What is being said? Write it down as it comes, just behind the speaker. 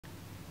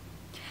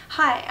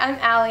Hi, I'm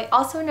Allie,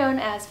 also known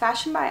as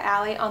Fashion by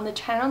Allie on the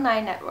Channel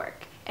 9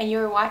 network, and you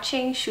are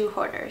watching Shoe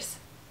Hoarders.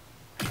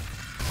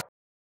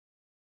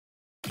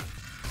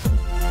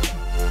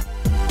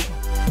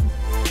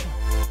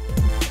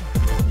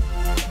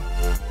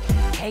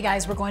 Hey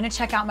guys, we're going to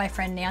check out my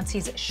friend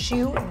Nancy's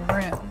shoe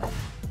room.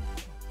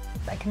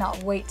 I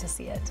cannot wait to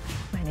see it.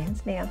 My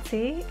name's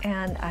Nancy,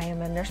 and I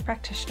am a nurse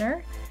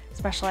practitioner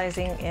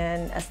specializing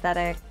in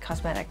aesthetic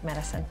cosmetic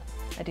medicine.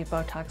 I do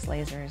Botox,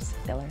 lasers,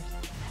 fillers.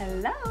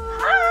 Hello.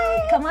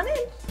 Hi, come on in.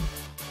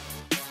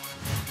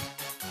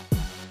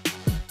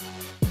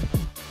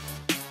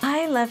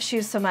 I love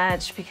shoes so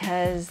much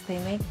because they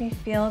make me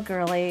feel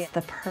girly,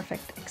 the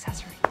perfect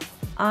accessory.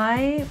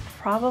 I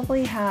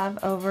probably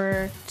have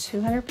over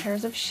 200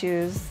 pairs of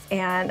shoes,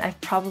 and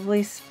I've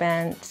probably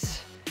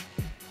spent...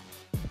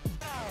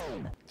 Do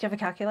you have a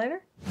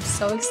calculator? I'm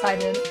so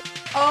excited.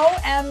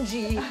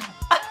 OMG.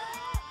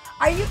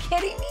 Are you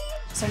kidding me?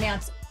 So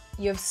Nance,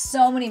 you have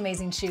so many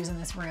amazing shoes in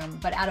this room,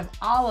 but out of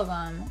all of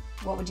them,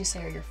 what would you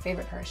say are your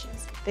favorite pair of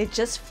shoes? They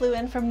just flew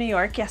in from New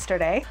York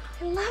yesterday.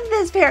 I love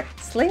this pair.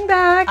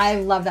 Slingback.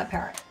 I love that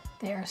pair.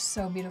 They are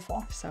so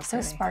beautiful. So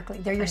sparkly.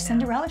 They're your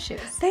Cinderella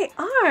shoes. They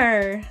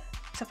are.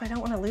 Except I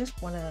don't want to lose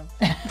one of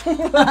them.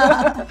 So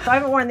I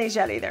haven't worn these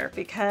yet either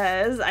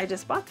because I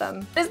just bought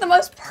them. This is the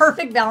most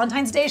perfect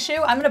Valentine's Day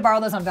shoe. I'm gonna borrow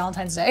those on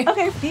Valentine's Day.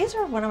 Okay, these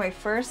are one of my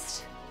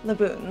first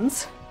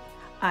Louboutins.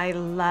 I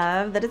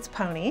love that it's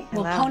pony.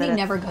 Well, pony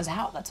never goes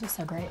out. That's what's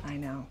so great. I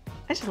know.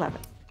 I just love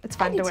it. It's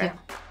fun to wear.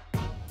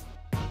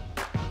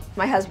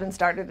 My husband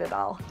started it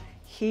all.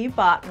 He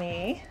bought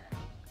me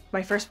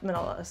my first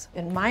Manolos.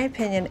 In my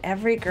opinion,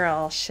 every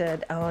girl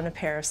should own a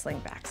pair of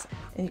slingbacks.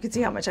 And you can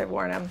see how much I've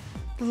worn them.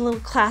 The little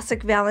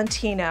classic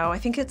Valentino. I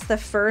think it's the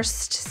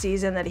first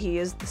season that he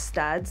used the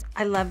studs.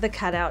 I love the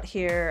cutout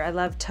here. I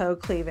love toe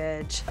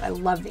cleavage. I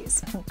love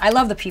these. I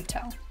love the peep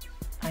toe.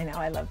 I know,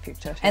 I love peep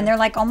toe too. And they're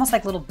like almost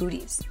like little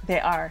booties. They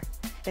are.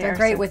 They're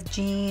great with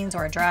jeans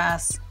or a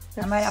dress.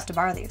 I might have to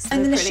borrow these.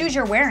 And then the shoes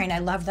you're wearing, I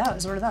love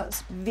those. What are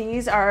those?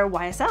 These are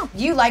YSL.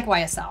 You like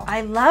YSL.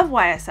 I love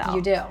YSL.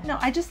 You do? No,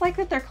 I just like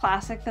that they're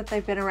classic, that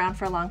they've been around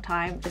for a long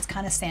time. It's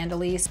kind of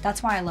sandalies.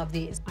 That's why I love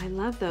these. I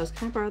love those.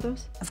 Can I borrow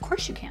those? Of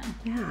course you can.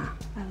 Yeah,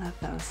 I love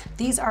those.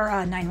 These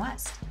are 9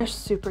 West. They're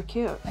super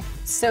cute.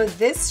 So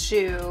this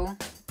shoe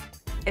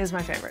is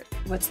my favorite.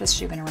 What's this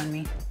shoe gonna run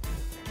me?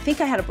 I think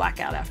I had a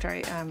blackout after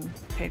I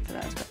paid for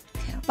those.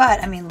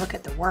 But I mean, look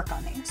at the work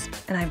on these.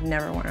 And I've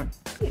never worn them.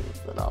 These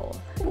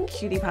little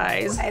cutie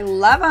pies. I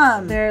love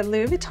them. They're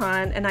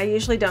Louboutin, and I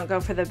usually don't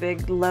go for the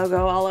big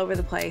logo all over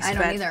the place. I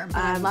don't either, but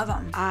I love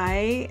them.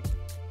 I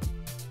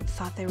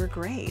thought they were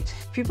great.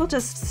 People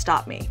just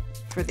stop me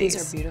for these.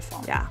 These are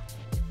beautiful. Yeah.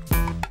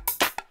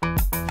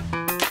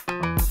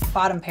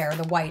 Bottom pair,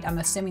 the white, I'm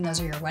assuming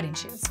those are your wedding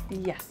shoes.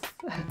 Yes.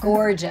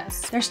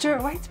 Gorgeous. They're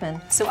Stuart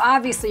Weitzman. So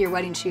obviously your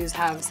wedding shoes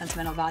have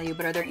sentimental value,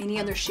 but are there any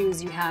other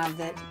shoes you have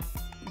that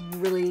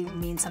really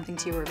mean something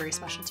to you or very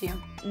special to you?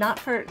 Not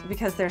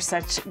because they're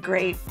such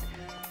great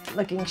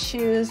looking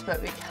shoes,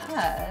 but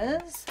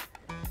because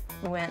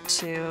we went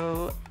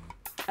to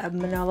a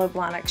Manolo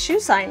Blahnik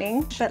shoe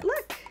signing. But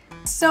look.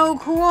 So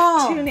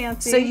cool. To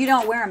Nancy. So you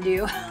don't wear them, do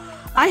you?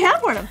 I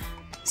have worn them.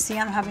 See,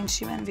 I'm having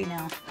shoe envy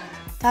now.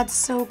 That's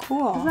so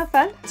cool. Isn't that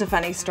fun? It's a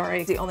funny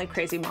story. The only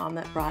crazy mom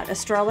that brought a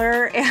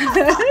stroller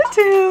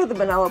to the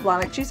Manolo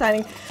Blahnik shoe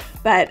signing.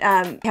 But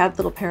he had a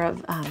little pair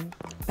of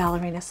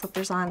ballerina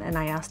slippers on, and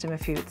I asked him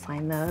if he would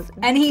sign those.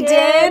 And he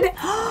did?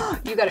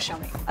 You gotta show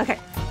me. Okay.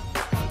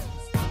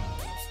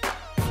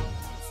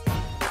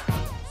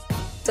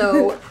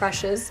 So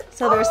precious.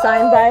 So they're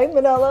signed by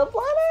Manolo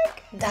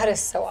Blahnik. That is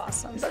so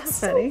awesome. That's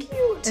so funny?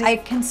 cute. I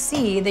can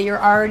see that you're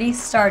already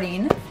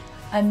starting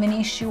a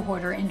mini shoe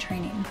hoarder in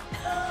training.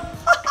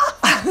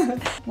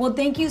 Well,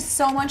 thank you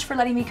so much for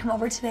letting me come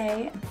over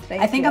today.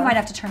 I think I might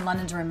have to turn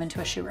London's room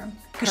into a shoe room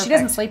because she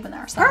doesn't sleep in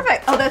there. So.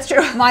 Perfect. Oh, that's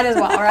true. Might as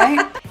well,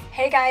 right?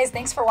 Hey guys,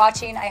 thanks for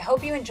watching. I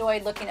hope you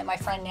enjoyed looking at my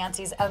friend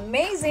Nancy's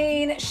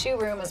amazing shoe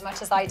room as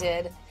much as I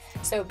did.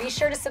 So be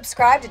sure to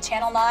subscribe to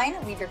Channel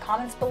 9, leave your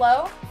comments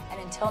below, and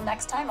until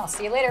next time, I'll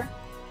see you later.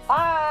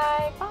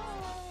 Bye. Bye.